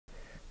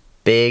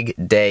big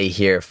day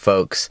here,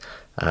 folks.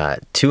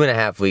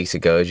 2.5 weeks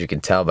ago, as you can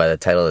tell by the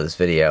title of this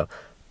video,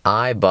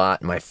 I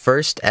bought my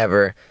first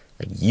ever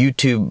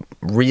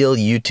real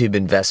YouTube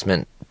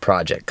investment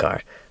project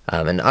car.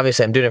 And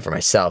obviously I'm doing it for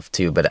myself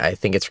too, but I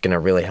think it's going to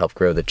really help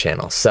grow the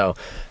channel. So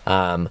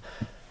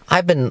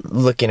I've been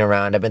looking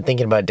around, I've been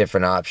thinking about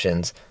different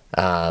options.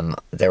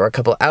 There were a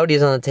couple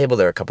Audis on the table,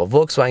 there were a couple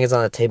Volkswagens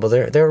on the table,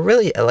 there were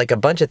really like a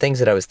bunch of things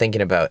that I was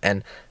thinking about,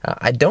 and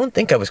I don't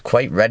think I was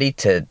quite ready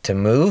to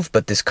move,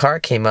 but this car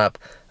came up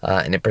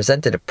and it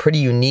presented a pretty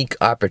unique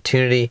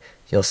opportunity.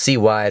 You'll see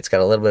why. It's got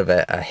a little bit of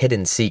a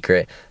hidden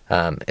secret.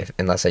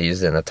 Unless I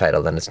used it in the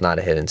title, then it's not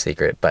a hidden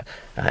secret, but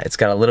it's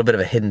got a little bit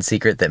of a hidden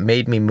secret that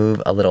made me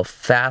move a little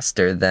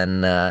faster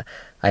than I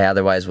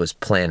otherwise was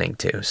planning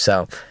to.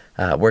 So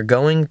we're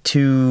going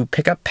to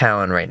pick up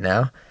Powen right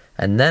now,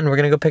 and then we're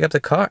going to go pick up the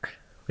car,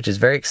 which is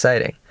very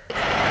exciting.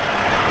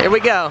 Here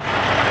we go.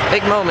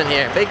 Big moment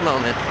here, big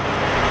moment.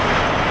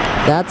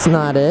 That's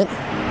not it.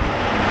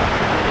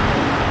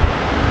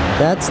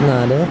 That's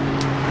not it.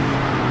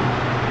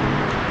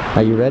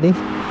 Are you ready?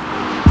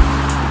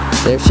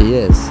 There she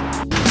is.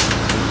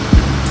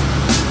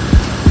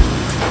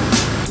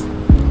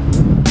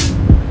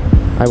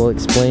 I will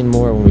explain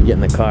more when we get in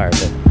the car,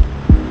 but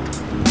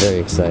I'm very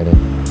excited.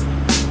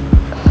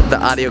 The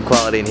audio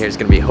quality in here is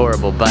going to be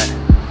horrible, but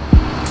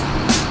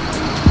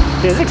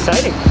it's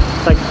exciting.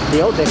 It's like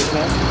the old days,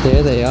 man.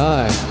 There they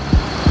are.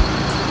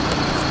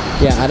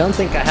 Yeah, I don't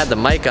think I had the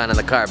mic on in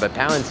the car, but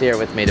Powen's here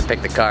with me to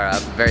pick the car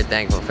up. Very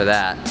thankful for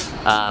that.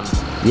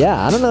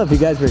 Yeah, I don't know if you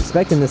guys were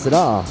expecting this at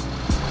all,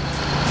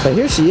 but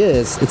here she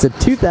is. It's a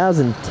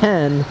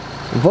 2010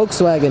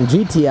 Volkswagen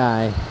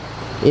GTI.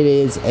 It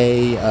is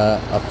a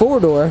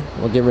 4-door.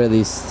 We'll get rid of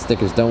these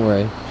stickers, don't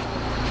worry.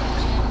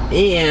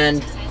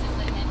 And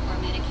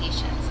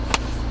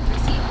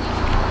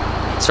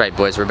that's right,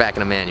 boys, we're back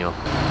in a manual.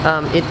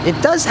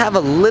 It does have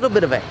a little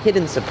bit of a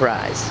hidden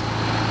surprise,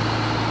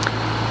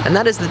 and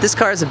that is that this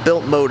car has a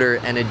built motor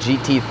and a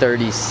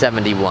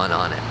GT3071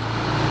 on it.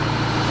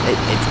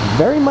 It's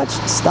very much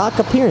stock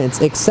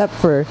appearance, except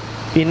for,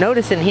 if you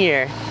notice in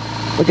here,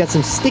 we got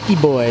some sticky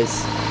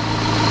boys.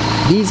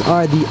 These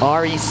are the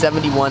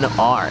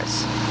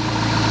RE71Rs.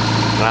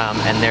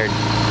 And they're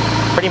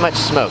pretty much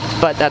smoked,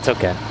 but that's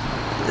okay.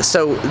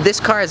 So this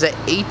car is an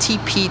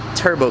ATP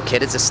Turbo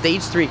Kit. It's a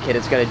Stage 3 kit.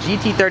 It's got a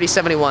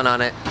GT3071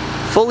 on it.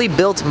 Fully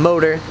built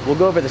motor. We'll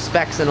go over the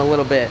specs in a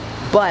little bit,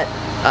 but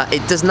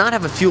it does not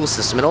have a fuel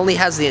system. It only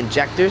has the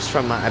injectors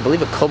from, I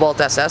believe, a Cobalt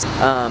SS.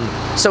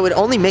 So it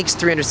only makes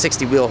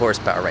 360 wheel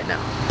horsepower right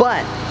now.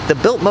 But the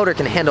built motor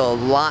can handle a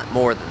lot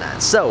more than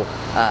that. So,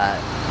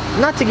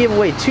 not to give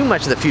away too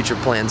much of the future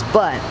plans,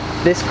 but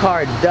this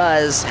car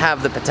does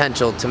have the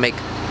potential to make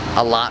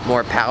a lot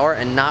more power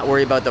and not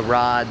worry about the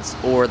rods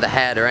or the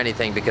head or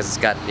anything, because it's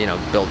got, you know,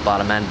 built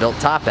bottom end, built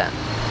top end.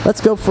 Let's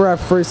go for our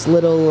first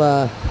little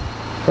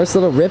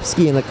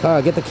ripski in the car.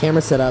 I'll get the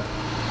camera set up.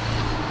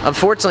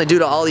 Unfortunately, due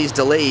to all these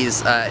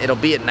delays, it'll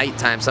be at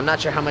nighttime, so I'm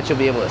not sure how much you'll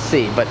be able to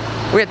see, but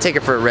we're gonna take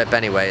it for a rip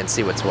anyway and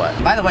see what's what.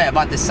 By the way, I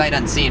bought this sight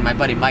unseen. My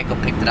buddy Michael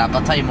picked it up.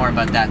 I'll tell you more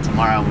about that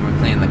tomorrow when we're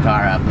cleaning the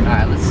car up. All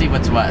right, let's see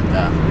what's what,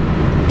 though.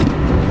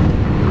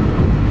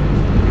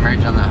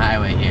 Merge on the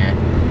highway here.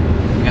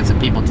 We got some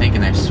people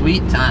taking their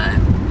sweet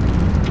time.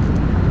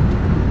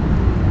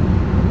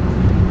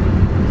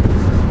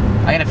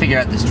 I gotta figure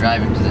out this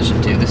driving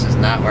position too. This is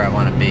not where I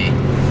want to be.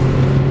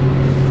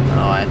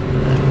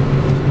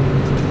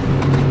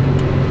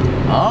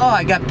 Oh,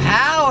 I got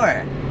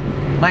power!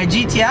 My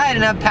GTI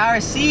didn't have power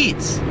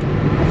seats.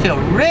 I feel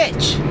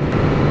rich.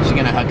 She's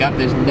gonna hook up.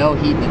 There's no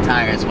heat in the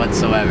tires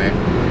whatsoever.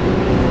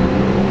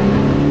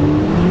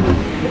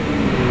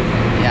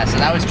 Yeah, so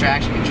that was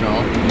traction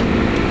control.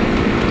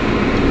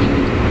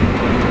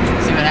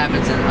 Let's see what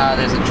happens in, oh,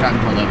 there's a truck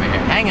pulled over here.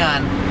 Hang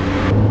on.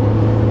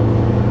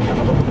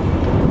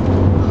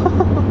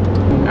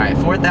 Alright,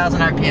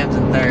 4,000 RPMs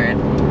in third.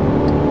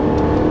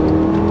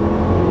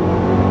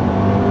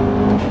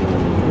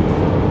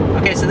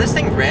 Okay, so this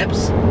thing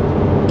rips.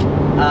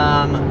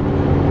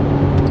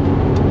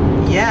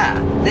 Yeah,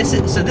 this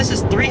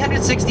is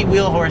 360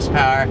 wheel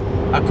horsepower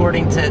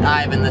according to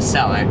Ivan the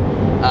seller.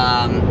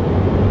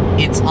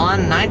 It's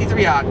on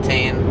 93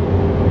 octane,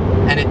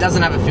 and it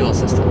doesn't have a fuel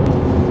system.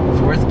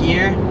 Fourth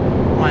gear?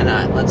 Why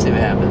not? Let's see what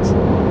happens.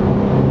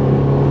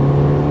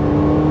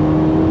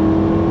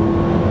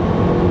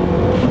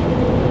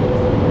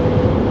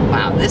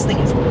 Wow, this thing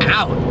is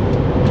out.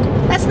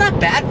 That's not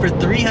bad for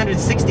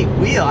 360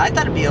 wheel. I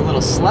thought it'd be a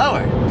little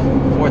slower.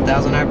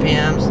 4,000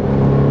 RPMs.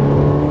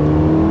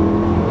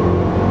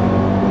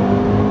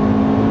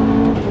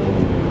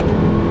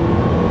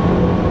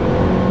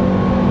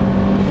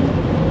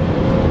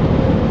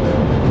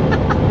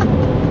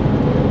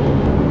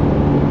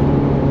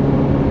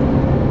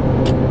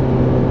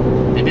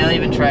 Maybe I'll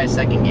even try a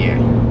second gear.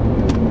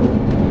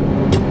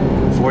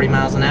 40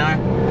 miles an hour.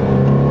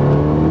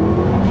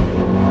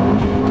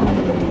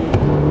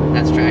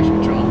 That's traction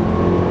control.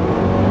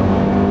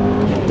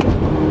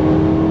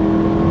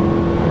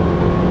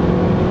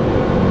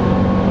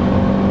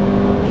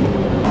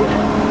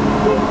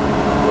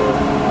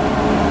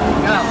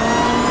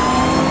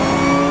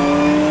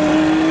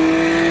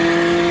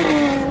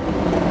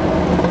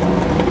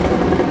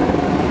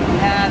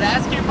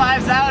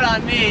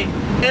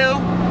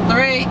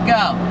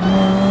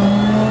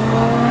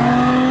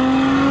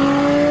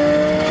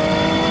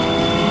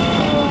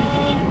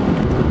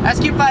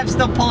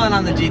 still pulling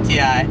on the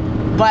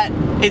GTI, but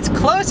it's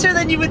closer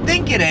than you would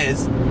think it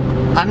is.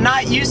 I'm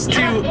not used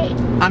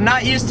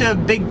to a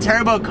big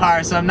turbo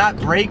car, so I'm not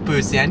brake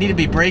boosting. I need to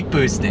be brake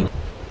boosting.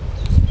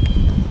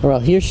 Well,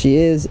 here she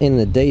is in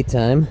the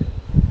daytime.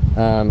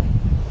 You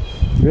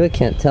really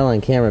can't tell on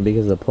camera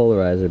because of the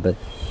polarizer, but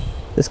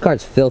this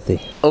car's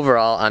filthy.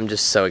 Overall, I'm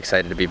just so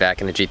excited to be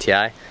back in the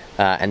GTI,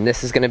 and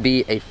this is gonna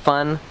be a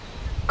fun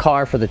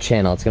car for the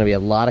channel. It's gonna be a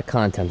lot of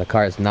content. The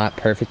car is not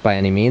perfect by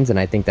any means, and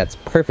I think that's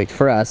perfect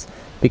for us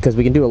because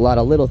we can do a lot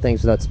of little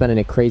things without spending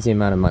a crazy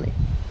amount of money.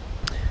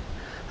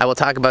 I will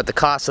talk about the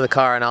cost of the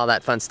car and all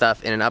that fun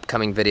stuff in an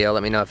upcoming video.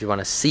 Let me know if you want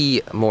to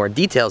see more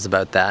details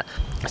about that.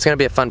 It's going to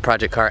be a fun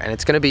project car, and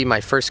it's going to be my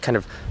first kind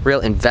of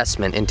real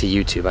investment into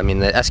YouTube. I mean,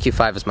 the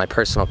SQ5 is my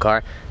personal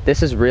car.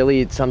 This is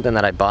really something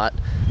that I bought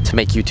to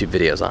make YouTube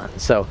videos on.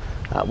 So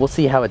we'll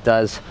see how it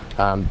does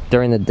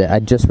during the day. I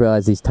just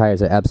realized these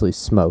tires are absolutely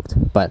smoked,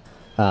 but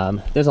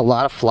there's a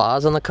lot of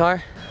flaws on the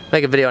car. I'll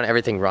make a video on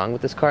everything wrong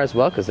with this car as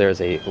well, because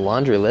there's a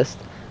laundry list.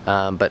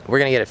 But we're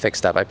gonna get it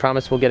fixed up. I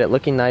promise we'll get it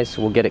looking nice,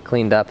 we'll get it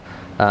cleaned up,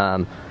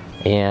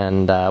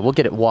 and we'll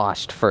get it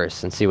washed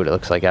first and see what it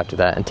looks like after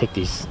that, and take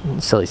these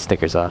silly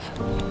stickers off.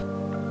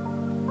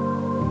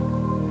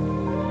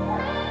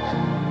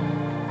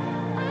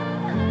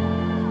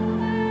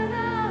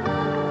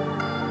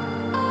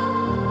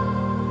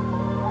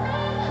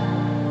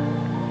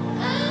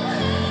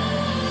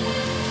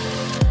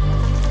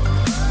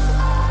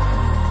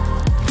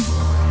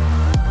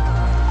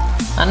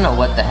 I don't know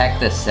what the heck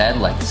this said,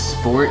 like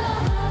sport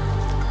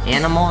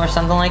animal or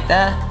something like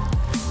that.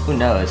 Who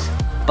knows?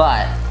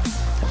 But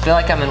I feel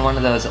like I'm in one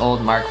of those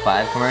old Mark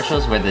V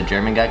commercials where the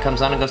German guy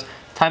comes on and goes,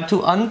 "Time to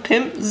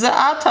unpimp the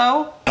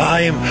auto."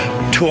 Time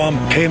to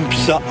unpimp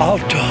the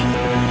auto.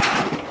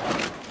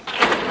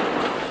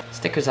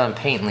 Stickers on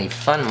paint leave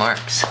fun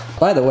marks.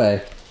 By the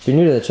way, if you're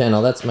new to the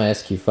channel, that's my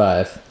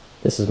SQ5.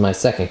 This is my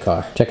second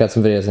car. Check out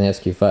some videos on the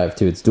SQ5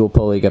 too. It's dual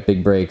pulley, got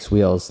big brakes,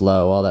 wheels,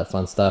 low, all that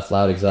fun stuff,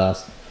 loud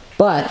exhaust.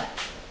 But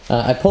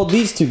I pulled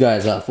these two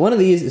guys off. One of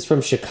these is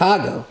from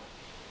Chicago,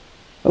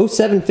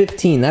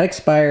 0715. That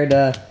expired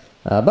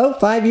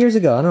about 5 years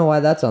ago. I don't know why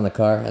that's on the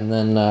car. And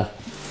then the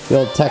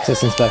old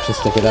Texas inspection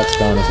sticker, that's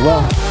gone as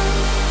well.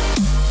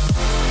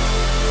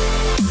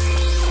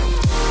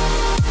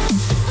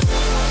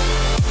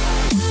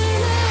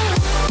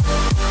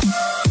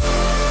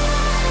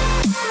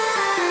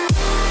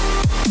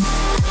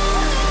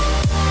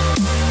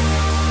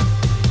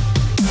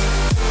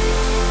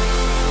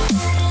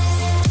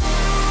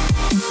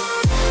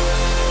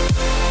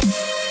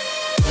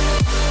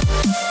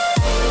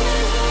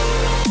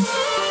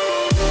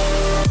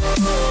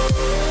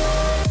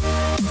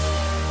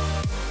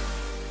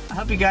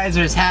 I hope you guys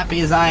are as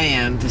happy as I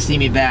am to see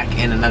me back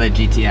in another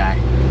GTI.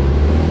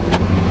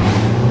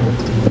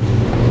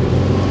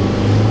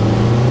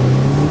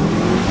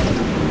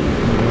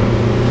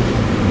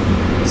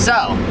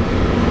 So,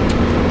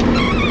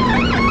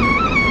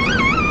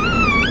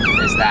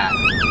 there's that.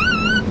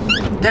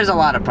 There's a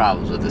lot of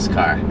problems with this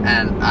car,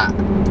 and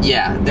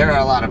yeah, there are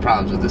a lot of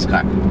problems with this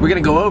car. We're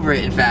gonna go over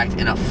it, in fact,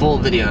 in a full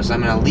video, so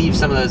I'm gonna leave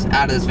some of those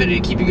out of this video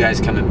to keep you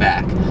guys coming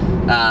back.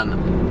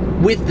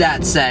 With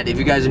that said, if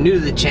you guys are new to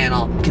the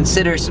channel,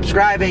 consider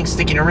subscribing,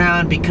 sticking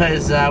around,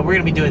 because we're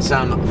gonna be doing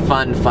some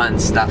fun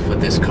stuff with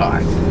this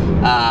car.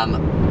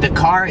 The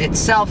car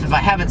itself, if I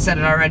haven't said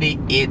it already,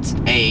 it's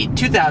a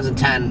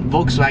 2010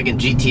 Volkswagen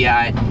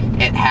GTI.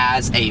 It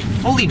has a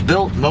fully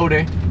built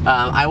motor.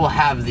 I will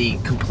have the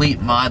complete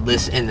mod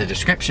list in the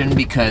description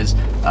because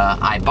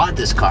I bought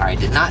this car. I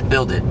did not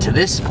build it to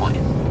this point.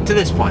 To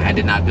this point, I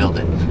did not build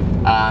it.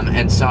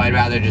 And so I'd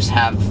rather just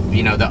have,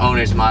 you know, the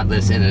owner's mod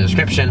list in the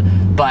description.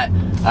 But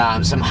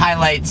some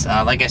highlights,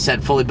 like I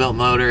said, fully built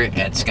motor.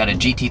 It's got a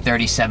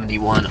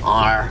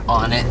GT3071R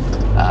on it.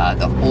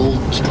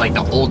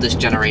 The oldest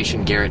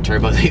generation Garrett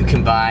turbo that you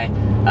can buy.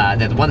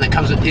 The one that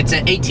comes with, it's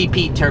an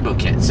ATP Turbo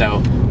Kit.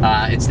 So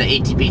it's the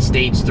ATP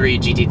Stage 3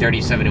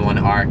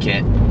 GT3071R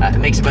kit. It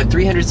makes about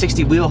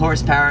 360 wheel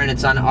horsepower, and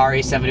it's on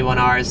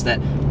RE71Rs that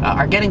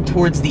are getting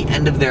towards the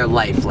end of their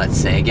life, let's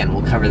say. Again,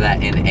 we'll cover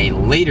that in a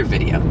later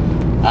video.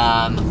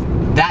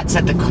 That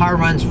said, the car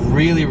runs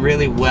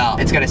really well.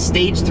 It's got a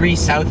Stage 3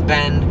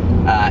 Southbend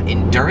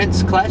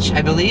endurance clutch,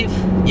 I believe.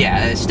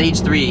 Yeah,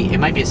 Stage 3, it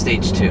might be a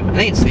Stage 2. I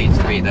think it's Stage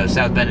 3 though,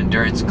 Southbend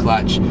endurance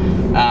clutch.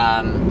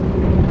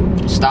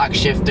 Stock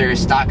shifter,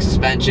 stock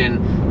suspension,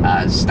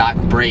 stock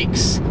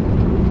brakes.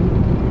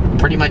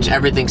 Pretty much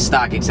everything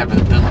stock except for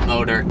the built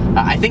motor.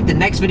 I think the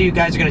next video you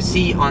guys are gonna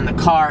see on the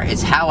car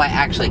is how I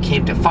actually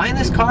came to find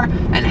this car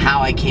and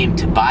how I came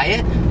to buy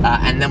it.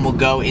 And then we'll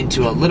go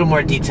into a little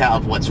more detail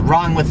of what's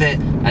wrong with it.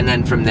 And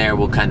then from there,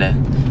 we'll kind of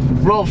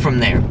roll from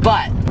there.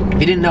 But If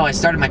you didn't know, I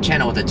started my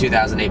channel with a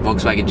 2008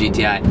 Volkswagen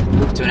GTI,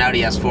 moved to an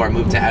Audi S4,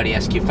 moved to Audi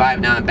SQ5,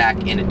 now I'm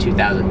back in a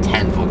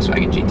 2010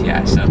 Volkswagen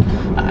GTI. So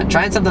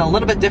trying something a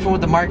little bit different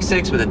with the Mark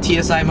 6 with a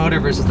TSI motor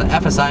versus the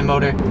FSI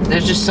motor.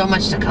 There's just so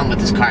much to come with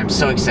this car. I'm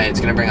so excited. It's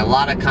going to bring a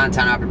lot of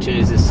content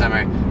opportunities this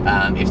summer.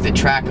 If the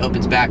track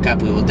opens back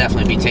up, we will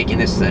definitely be taking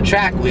this to the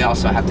track. We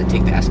also have to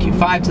take the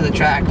SQ5 to the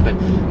track, but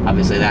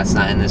obviously that's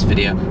not in this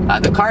video.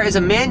 The car is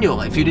a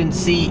manual. If you didn't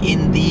see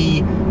in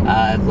the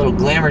little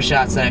glamour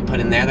shots that I put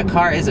in there, the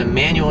car is a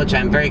manual, which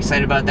I'm very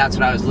excited about. That's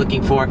what I was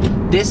looking for.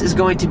 This is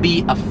going to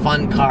be a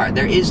fun car.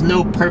 There is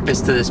no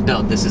purpose to this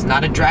build. This is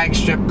not a drag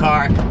strip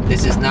car.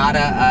 This is not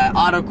a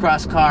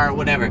autocross car,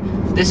 whatever.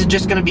 This is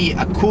just going to be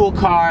a cool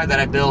car that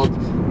I build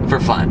for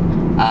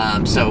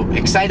fun. So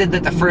excited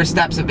that the first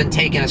steps have been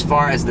taken as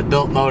far as the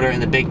built motor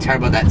and the big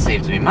turbo. That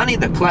saves me money,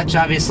 the clutch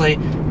obviously,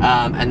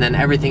 and then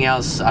everything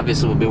else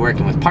obviously we'll be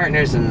working with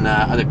partners and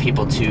other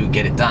people to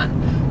get it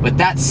done. With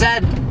that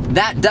said,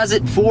 that does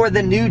it for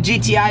the new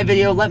GTI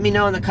video. Let me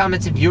know in the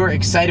comments if you're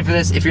excited for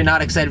this. If you're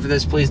not excited for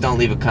this, please don't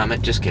leave a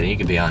comment. Just kidding, you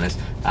can be honest.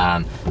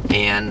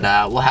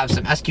 We'll have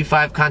some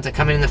SQ5 content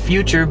coming in the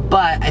future,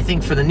 but I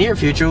think for the near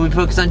future, we'll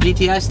focus on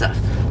GTI stuff.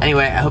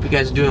 Anyway, I hope you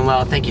guys are doing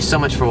well. Thank you so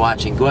much for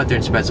watching. Go out there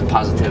and spread some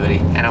positivity,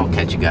 and I will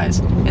catch you guys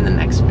in the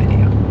next video.